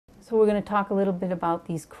So we're going to talk a little bit about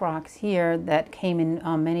these crocks here that came in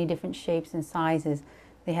many different shapes and sizes.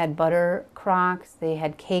 They had butter crocks, they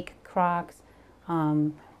had cake crocks,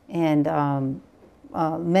 and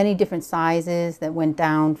many different sizes that went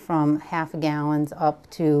down from half gallons up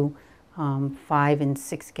to 5 and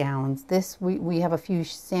 6 gallons. This, we have a few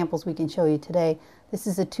samples we can show you today. This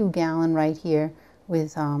is a 2-gallon right here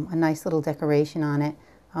with a nice little decoration on it.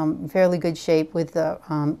 Fairly good shape with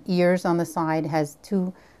the ears on the side. Has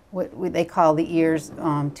two, what they call the ears,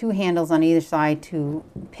 2 handles on either side to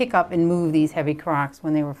pick up and move these heavy crocks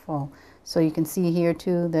when they were full. So you can see here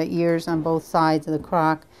too the ears on both sides of the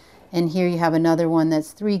crock. And here you have another one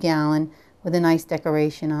that's 3-gallon with a nice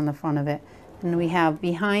decoration on the front of it. And we have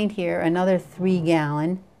behind here another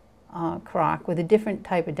 3-gallon crock with a different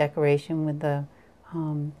type of decoration with the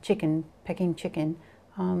chicken, pecking chicken.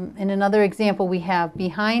 And another example we have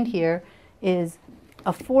behind here is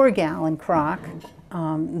a 4-gallon crock.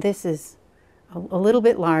 This is a little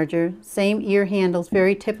bit larger, same ear handles,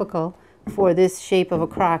 very typical for this shape of a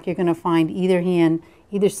crock. You're going to find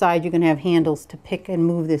either side you're going to have handles to pick and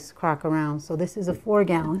move this crock around. So this is a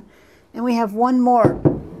 4-gallon. And we have one more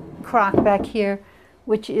crock back here,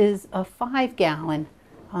 which is a 5-gallon.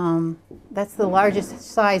 That's the largest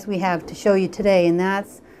size we have to show you today, and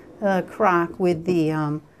that's a crock with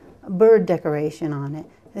the bird decoration on it.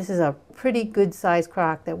 This is a pretty good size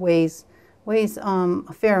crock that weighs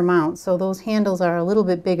a fair amount. So those handles are a little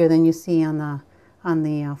bit bigger than you see on the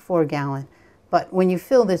 4-gallon. But when you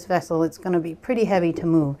fill this vessel, it's going to be pretty heavy to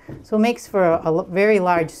move. So it makes for a very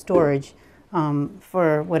large storage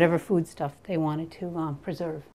for whatever food stuff they wanted to preserve.